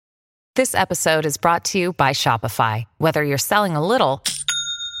This episode is brought to you by Shopify. Whether you're selling a little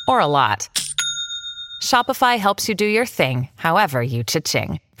or a lot, Shopify helps you do your thing, however you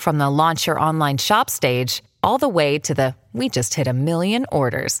cha-ching. From the launch your online shop stage, all the way to the we just hit 1 million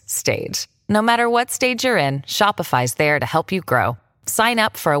orders stage. No matter what stage you're in, Shopify's there to help you grow. Sign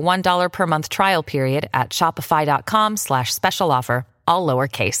up for a $1 per month trial period at shopify.com/special offer, all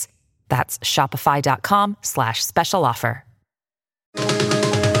lowercase. That's shopify.com/special offer.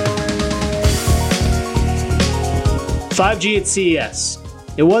 5G at CES.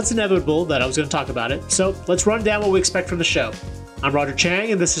 It was inevitable that I was going to talk about it, so let's run down what we expect from the show. I'm Roger Chang,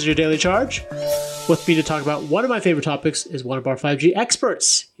 and this is your Daily Charge. With me to talk about one of my favorite topics is one of our 5G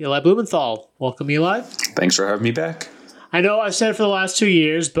experts, Eli Blumenthal. Welcome, Eli. Thanks for having me back. I know I've said it for the last 2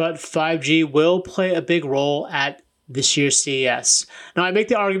 years, but 5G will play a big role at this year's CES. Now, I make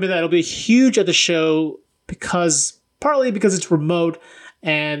the argument that it'll be huge at the show partly because it's remote,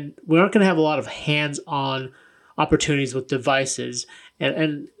 and we aren't going to have a lot of hands-on opportunities with devices,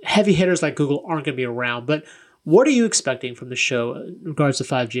 and heavy hitters like Google aren't going to be around. But what are you expecting from the show in regards to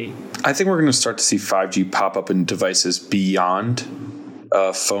 5G? I think we're going to start to see 5G pop up in devices beyond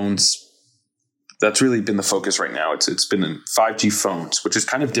phones. That's really been the focus right now. It's been in 5G phones, which is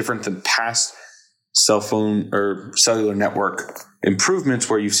kind of different than past cell phone or cellular network improvements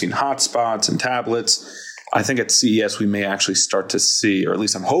where you've seen hotspots and tablets. I think at CES we may actually start to see, or at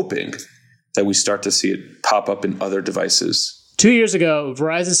least I'm hoping, that we start to see it pop up in other devices. 2 years ago,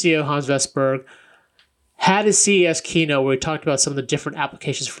 Verizon CEO Hans Vestberg had his CES keynote where he talked about some of the different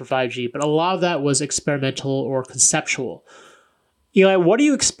applications for 5G, but a lot of that was experimental or conceptual. Eli, what are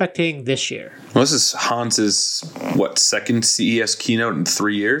you expecting this year? Well, this is Hans's, second CES keynote in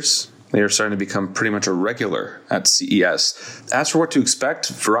 3 years? They are starting to become pretty much a regular at CES. As for what to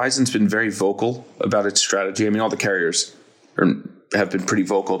expect, Verizon's been very vocal about its strategy. I mean, all the carriers have been pretty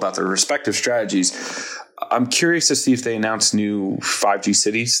vocal about their respective strategies. I'm curious to see if they announce new 5G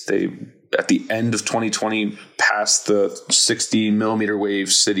cities. They, at the end of 2020, passed the 60 millimeter wave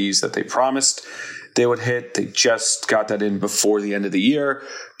cities that they promised they would hit. They just got that in before the end of the year.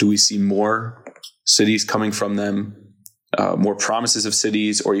 Do we see more cities coming from them? More promises of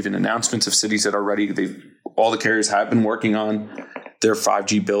cities, or even announcements of cities that are ready? All the carriers have been working on their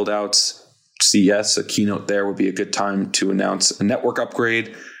 5G build-outs. CES, a keynote there would be a good time to announce a network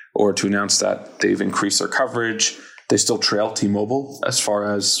upgrade or to announce that they've increased their coverage. They still trail T-Mobile as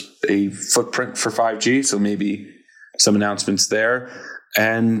far as a footprint for 5G, so maybe some announcements there.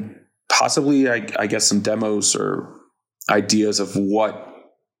 And possibly, I guess, some demos or ideas of what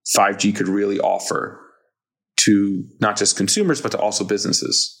 5G could really offer to not just consumers, but to also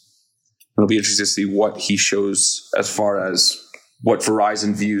businesses. It'll be interesting to see what he shows as far as what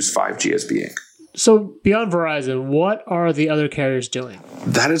Verizon views 5G as being. So beyond Verizon, what are the other carriers doing?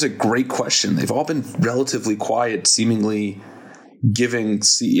 That is a great question. They've all been relatively quiet, seemingly giving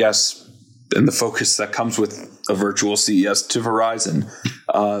CES and the focus that comes with a virtual CES to Verizon.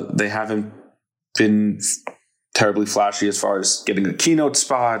 They haven't been terribly flashy as far as getting a keynote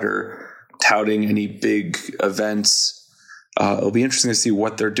spot or touting any big events. It'll be interesting to see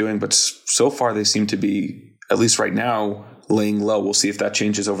what they're doing, but so far they seem to be, at least right now, laying low. We'll see if that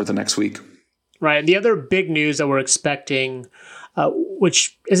changes over the next week. Right. And the other big news that we're expecting,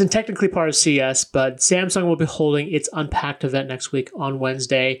 which isn't technically part of CES, but Samsung will be holding its Unpacked event next week on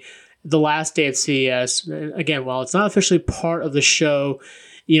Wednesday, the last day of CES. Again, while it's not officially part of the show,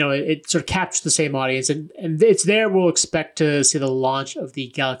 it sort of captures the same audience. And it's there we'll expect to see the launch of the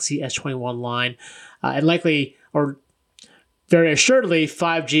Galaxy S21 line. And likely, or very assuredly,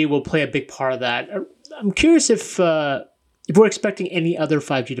 5G will play a big part of that. I'm curious if we're expecting any other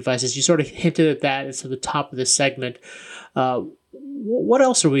 5G devices. You sort of hinted at that at the top of this segment. What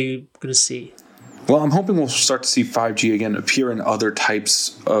else are we going to see? Well, I'm hoping we'll start to see 5G again appear in other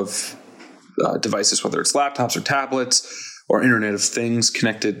types of devices, whether it's laptops or tablets or Internet of Things,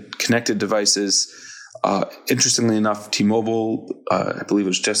 connected devices. Interestingly enough, T-Mobile, I believe it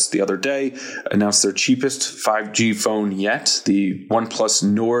was just the other day, announced their cheapest 5G phone yet, the OnePlus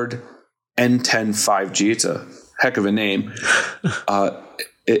Nord N10 5G. It's a heck of a name.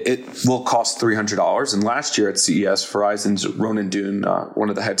 It will cost $300. And last year at CES, Verizon's Ronan Doon, one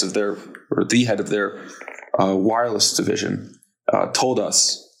of the heads of the head of their wireless division, told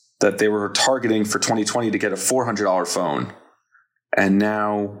us that they were targeting for 2020 to get a $400 phone. And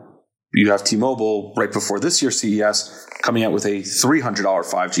now you have T-Mobile right before this year's CES coming out with a $300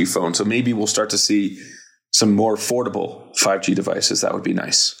 5G phone. So maybe we'll start to see some more affordable 5G devices. That would be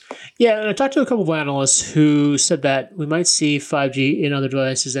nice. Yeah, and I talked to a couple of analysts who said that we might see 5G in other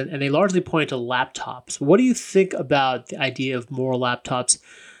devices, and they largely point to laptops. What do you think about the idea of more laptops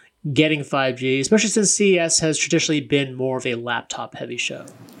getting 5G, especially since CES has traditionally been more of a laptop-heavy show?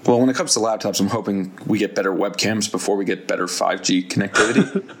 Well, when it comes to laptops, I'm hoping we get better webcams before we get better 5G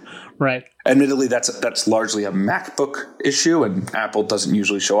connectivity. Right. Admittedly, that's largely a MacBook issue, and Apple doesn't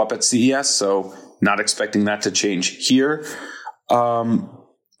usually show up at CES, so not expecting that to change here.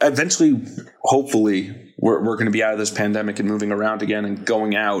 Eventually, hopefully, we're going to be out of this pandemic and moving around again and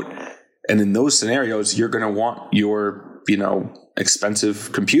going out. And in those scenarios, you're going to want your,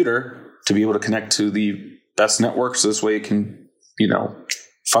 expensive computer to be able to connect to the best network, so this way it can,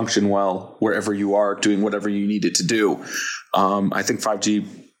 function well wherever you are doing whatever you need it to do. I think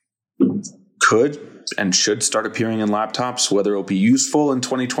 5G could and should start appearing in laptops. Whether it'll be useful in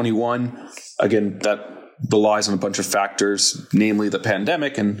 2021, again, that relies on a bunch of factors, namely the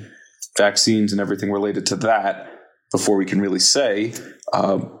pandemic and vaccines and everything related to that, before we can really say.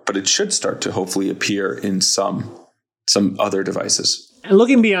 But it should start to hopefully appear in some other devices. And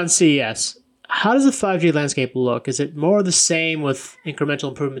looking beyond CES, how does the 5G landscape look? Is it more of the same with incremental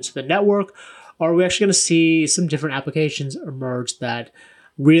improvements to the network, or are we actually going to see some different applications emerge that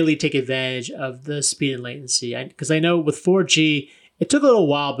really take advantage of the speed and latency? Because I know with 4G, it took a little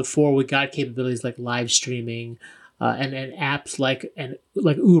while before we got capabilities like live streaming and apps like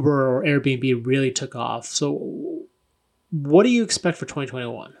Uber or Airbnb really took off. So what do you expect for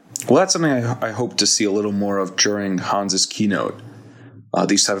 2021? Well, that's something I hope to see a little more of during Hans's keynote.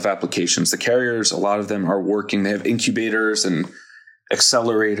 These type of applications. The carriers, a lot of them are working. They have incubators and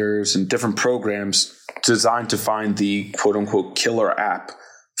accelerators and different programs designed to find the quote-unquote killer app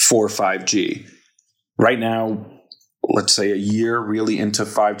for 5G. Right now, let's say a year really into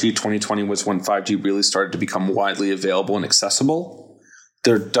 5G, 2020 was when 5G really started to become widely available and accessible.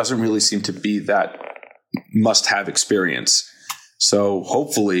 There doesn't really seem to be that must-have experience. So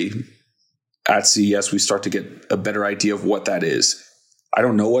hopefully at CES, we start to get a better idea of what that is. I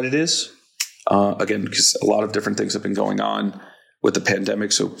don't know what it is, again, because a lot of different things have been going on with the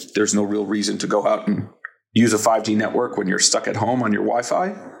pandemic. So there's no real reason to go out and use a 5G network when you're stuck at home on your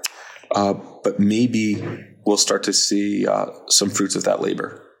Wi-Fi. But maybe we'll start to see some fruits of that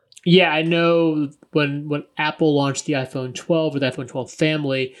labor. Yeah, I know when Apple launched the iPhone 12 or the iPhone 12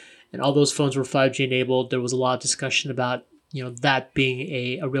 family, and all those phones were 5G enabled, there was a lot of discussion about that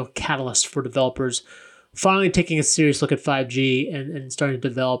being a real catalyst for developers finally taking a serious look at 5G and starting to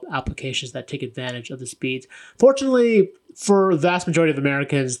develop applications that take advantage of the speeds. Fortunately, for the vast majority of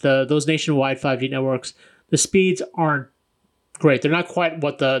Americans, those nationwide 5G networks, the speeds aren't great. They're not quite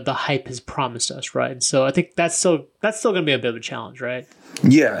what the hype has promised us, right? And so I think that's still going to be a bit of a challenge, right?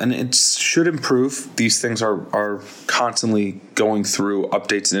 Yeah, and it should improve. These things are constantly going through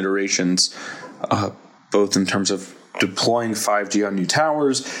updates and iterations, both in terms of deploying 5G on new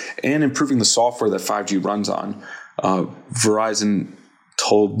towers and improving the software that 5G runs on. Verizon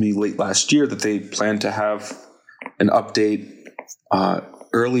told me late last year that they plan to have an update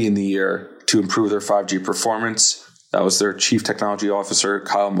early in the year to improve their 5G performance. That was their chief technology officer,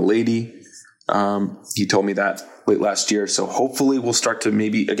 Kyle Mulady. He told me that late last year. So hopefully we'll start to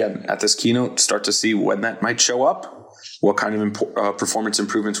maybe, again, at this keynote, start to see when that might show up, what kind of performance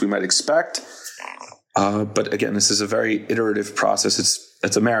improvements we might expect. But again, this is a very iterative process.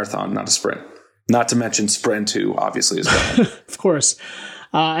 It's a marathon, not a sprint. Not to mention sprint too, obviously, as well. Of course.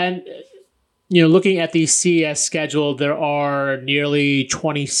 And looking at the CES schedule, there are nearly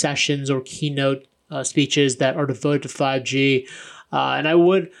 20 sessions or keynote speeches that are devoted to 5G. And I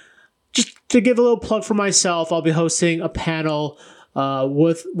would, just to give a little plug for myself, I'll be hosting a panel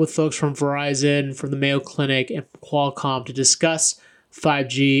with folks from Verizon, from the Mayo Clinic, and Qualcomm to discuss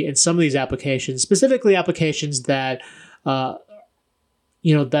 5G and some of these applications, specifically applications that that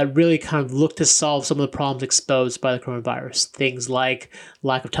really kind of look to solve some of the problems exposed by the coronavirus. Things like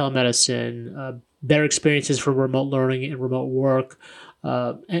lack of telemedicine, better experiences for remote learning and remote work,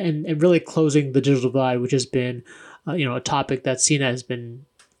 and really closing the digital divide, which has been a topic that CNET has been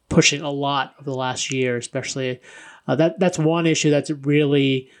pushing a lot over the last year, especially. That's one issue that's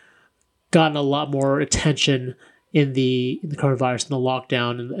really gotten a lot more attention in the coronavirus and the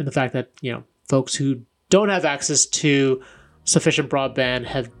lockdown, and the fact that folks who don't have access to sufficient broadband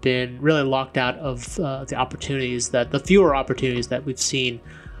have been really locked out of the fewer opportunities that we've seen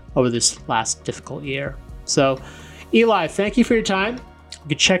over this last difficult year. So, Eli, thank you for your time. You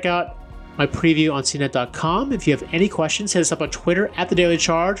can check out my preview on cnet.com. If you have any questions, hit us up on Twitter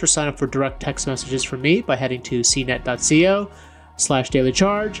 @TheDailyCharge or sign up for direct text messages from me by heading to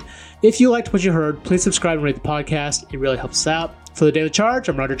cnet.co/dailycharge. If you liked what you heard, please subscribe and rate the podcast. It really helps us out. For The Daily Charge,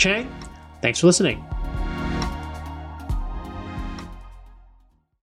 I'm Roger Chang. Thanks for listening.